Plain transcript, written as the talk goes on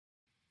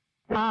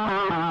What's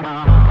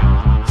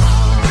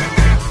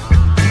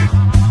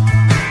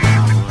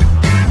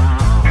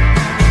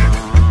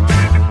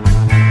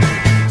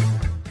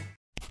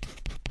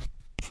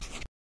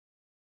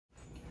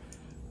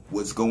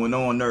going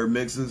on, Nerd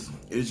Mixers?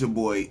 It's your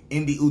boy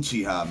Indy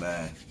Uchiha,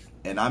 man,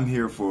 and I'm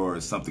here for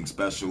something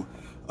special.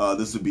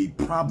 This would be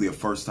probably a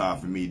first time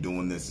for me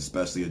doing this,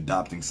 especially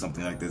adopting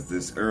something like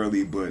this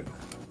early, but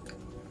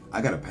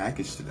I got a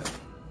package today.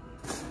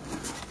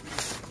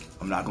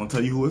 I'm not gonna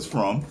tell you who it's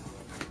from.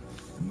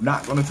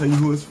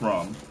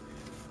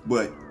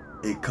 But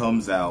it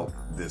comes out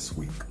this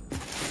week.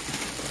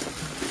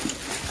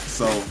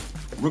 So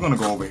we're gonna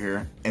go over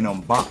here and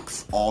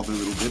unbox all the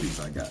little goodies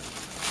I got.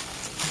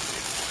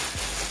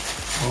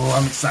 Oh,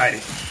 I'm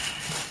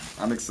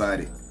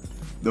excited.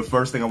 The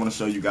first thing I want to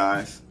show you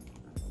guys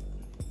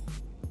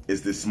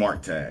is this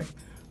smart tag.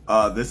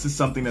 This is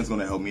something that's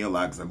going to help me a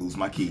lot because I lose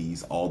my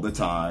keys all the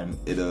time.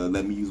 It'll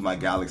let me use my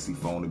Galaxy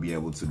phone to be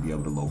able to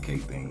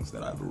locate things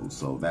that I lose.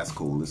 So that's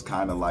cool. It's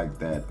kind of like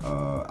that.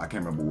 I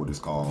can't remember what it's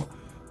called.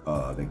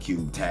 The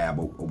Cube Tab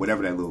or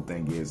whatever that little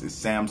thing is. It's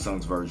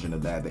Samsung's version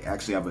of that. They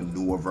actually have a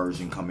newer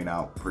version coming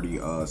out pretty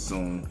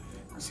soon.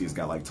 See, it's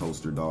got like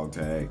toaster dog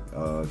tag,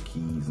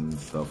 keys and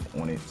stuff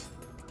on it.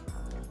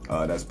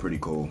 That's pretty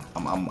cool.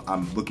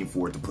 I'm looking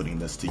forward to putting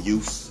this to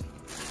use.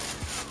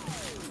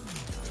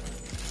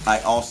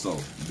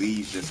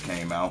 These just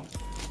came out.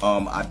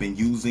 I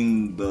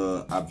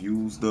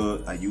used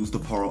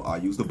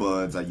the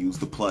buds, I used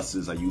the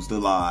pluses, I used the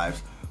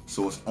lives.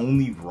 So it's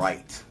only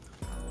right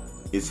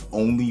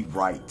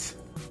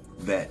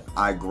that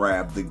I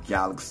grab the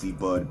Galaxy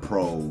Bud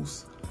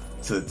Pros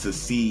to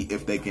see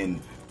if they can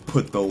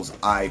put those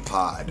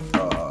iPod,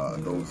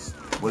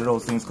 what are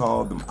those things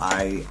called? Them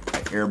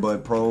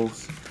Airbud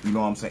Pros, you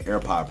know what I'm saying?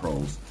 AirPod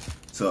Pros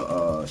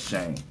to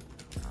shame,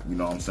 you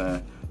know what I'm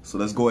saying? So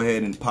let's go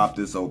ahead and pop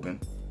this open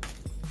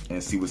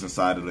and see what's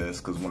inside of this.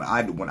 Cause when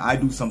I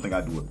do something,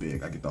 I do it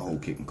big. I get the whole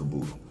kit and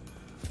caboodle.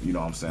 You know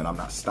what I'm saying? I'm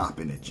not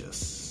stopping at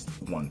just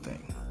one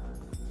thing,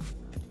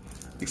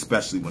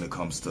 especially when it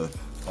comes to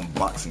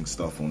unboxing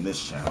stuff on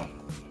this channel.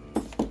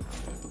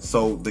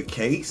 So the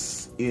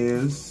case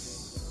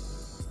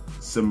is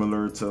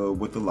similar to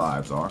what the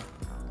lives are,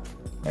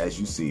 as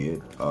you see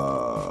it.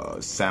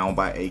 Sound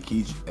by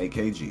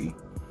AKG.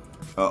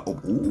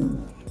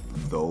 Ooh,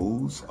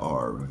 those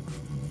are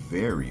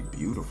very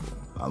beautiful.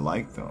 I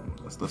like them.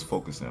 Let's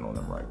focus in on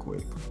them right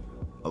quick.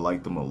 I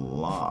like them a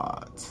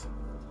lot.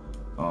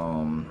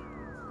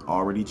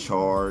 Already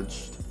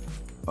charged.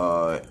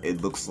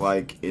 It looks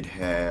like it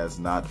has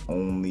not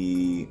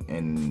only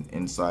an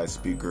inside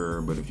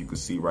speaker, but if you can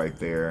see right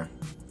there,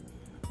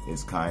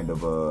 it's kind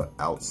of a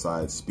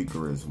outside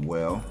speaker as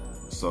well.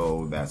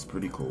 So that's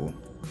pretty cool.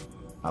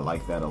 I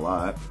like that a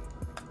lot.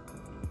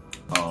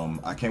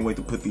 I can't wait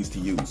to put these to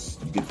use.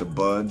 You get the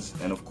buds,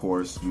 and of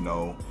course, you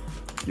know,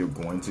 you're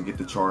going to get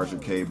the charger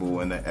cable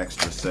and the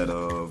extra set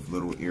of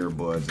little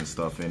earbuds and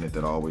stuff in it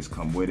that always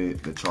come with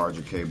it. The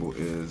charger cable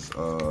is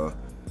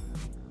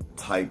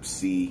Type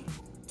C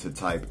to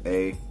Type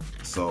A,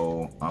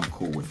 so I'm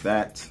cool with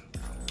that.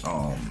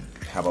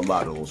 Have a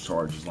lot of those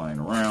chargers lying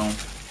around.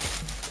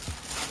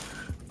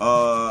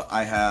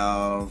 I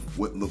have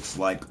what looks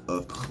like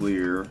a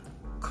clear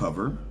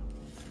cover.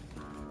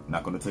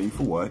 Not gonna tell you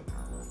for what,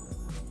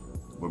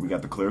 but we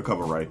got the clear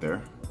cover right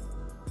there.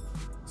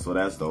 So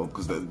that's dope,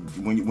 because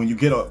when you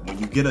get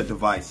a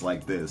device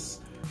like this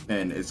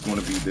and it's going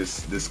to be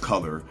this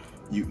color,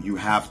 you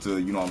have to,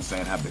 you know what I'm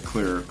saying, have the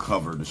clear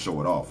cover to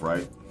show it off,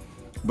 right?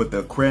 But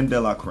the creme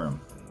de la creme,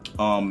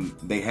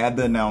 they had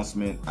the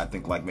announcement, I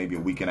think like maybe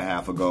a week and a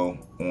half ago,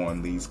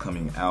 on these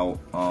coming out.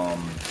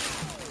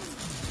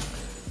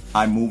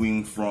 I'm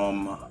moving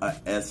from a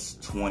S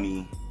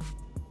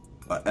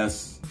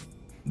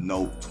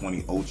Note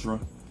 20 Ultra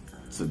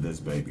to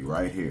this baby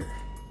right here.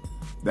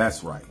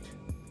 That's right.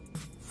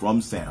 From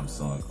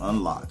Samsung,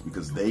 unlocked,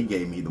 because they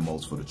gave me the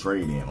most for the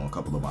trade-in on a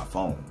couple of my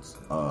phones.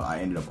 I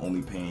ended up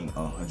only paying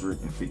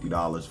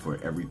 $150 for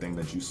everything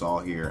that you saw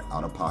here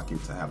out of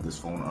pocket to have this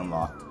phone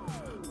unlocked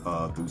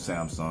through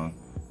Samsung.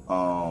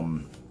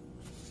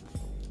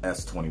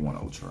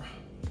 S21 Ultra.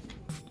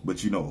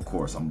 But you know, of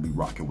course, I'm gonna be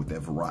rocking with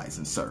that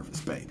Verizon service,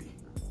 baby.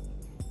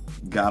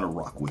 Gotta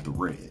rock with the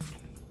red.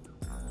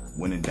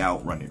 When in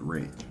doubt, run it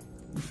red.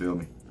 You feel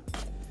me?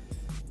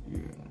 Yeah.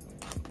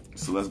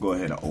 So let's go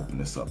ahead and open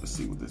this up and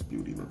see what this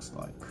beauty looks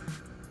like.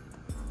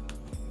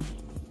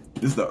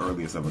 This is the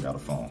earliest I ever got a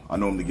phone. I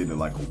normally get it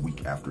like a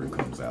week after it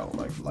comes out.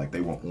 Like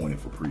they were on it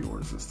for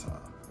pre-orders this time.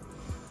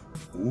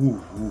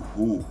 Ooh.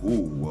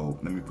 Well,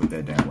 let me put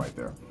that down right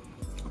there.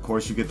 Of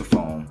course, you get the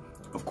phone.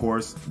 Of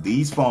course,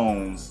 these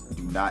phones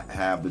do not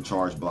have the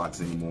charge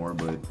blocks anymore,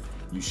 but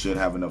you should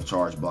have enough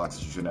charge blocks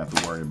that you shouldn't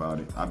have to worry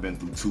about it. I've been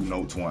through two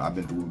Note 20. I've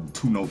been through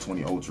two Note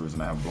 20 Ultras,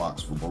 and I have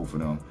blocks for both of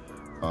them.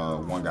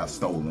 One got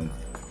stolen,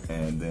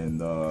 and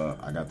then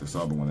I got this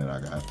other one that I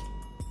got.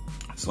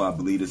 So I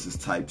believe this is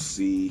Type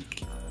C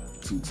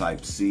to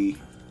Type C.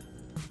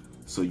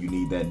 So you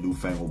need that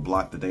newfangled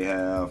block that they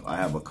have. I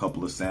have a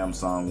couple of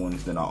Samsung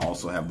ones. Then I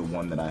also have the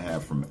one that I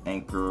have from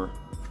Anchor,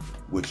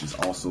 which is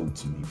also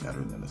to me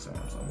better than the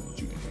Samsung, but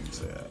you can hear me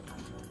say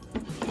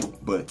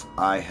that. But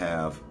I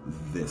have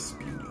this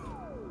beauty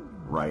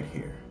right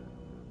here,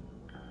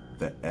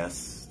 the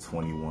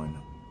S21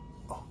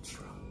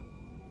 Ultra.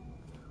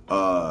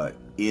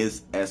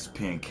 Is S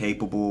Pen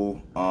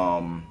capable.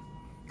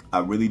 I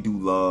really do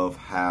love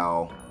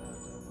how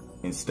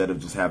instead of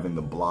just having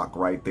the block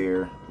right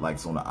there, like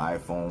it's on the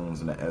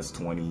iPhones and the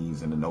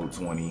S20s and the Note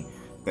 20,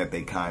 that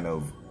they kind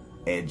of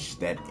edge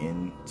that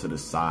in to the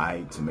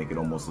side to make it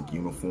almost look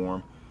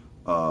uniform.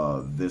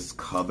 This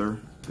color,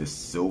 this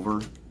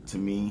silver, to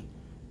me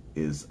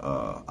is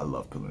I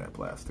love peeling that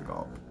plastic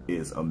off.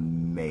 It's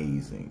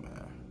amazing,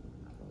 man.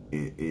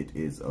 It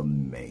is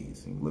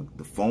amazing. Look,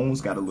 the phone's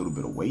got a little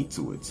bit of weight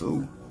to it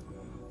too.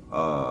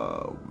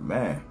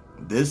 Man,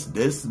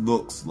 this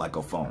looks like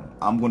a phone.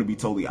 I'm gonna be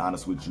totally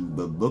honest with you.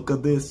 The look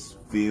of this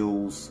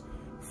feels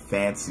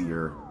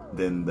fancier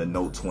than the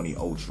Note 20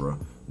 Ultra.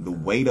 The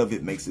weight of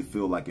it makes it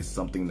feel like it's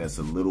something that's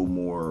a little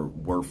more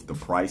worth the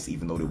price,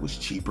 even though it was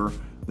cheaper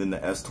than the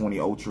S20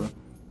 Ultra.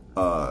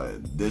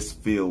 This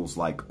feels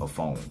like a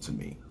phone to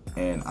me,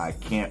 and I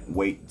can't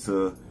wait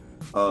to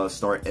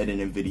start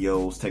editing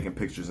videos, taking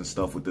pictures and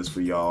stuff with this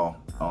for y'all,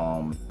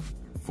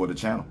 for the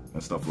channel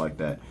and stuff like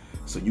that.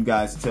 So you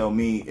guys tell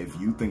me if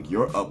you think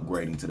you're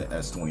upgrading to the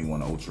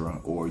S21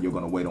 Ultra, or you're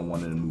gonna wait on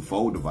one of the new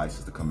Fold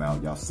devices to come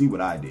out. Y'all see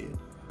what I did.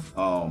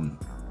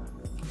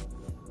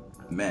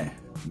 Man,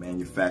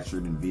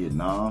 manufactured in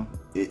Vietnam.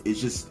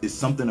 It's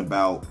something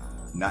about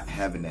not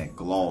having that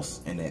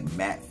gloss and that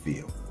matte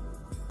feel.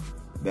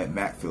 That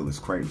matte feel is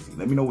crazy.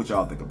 Let me know what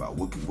y'all think about.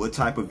 What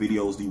type of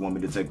videos do you want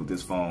me to take with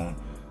this phone?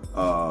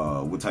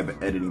 What type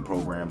of editing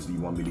programs do you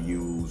want me to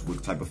use?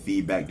 What type of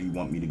feedback do you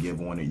want me to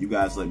give on it? You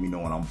guys let me know,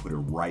 and I'm gonna put it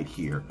right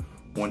here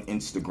on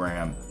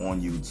Instagram,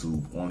 on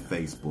YouTube, on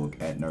Facebook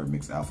at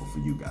NerdMixAlpha for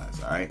you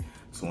guys. All right.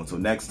 So until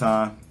next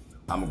time,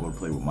 I'm gonna go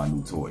play with my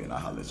new toy, and I'll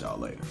holler at y'all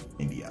later.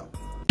 Indy out.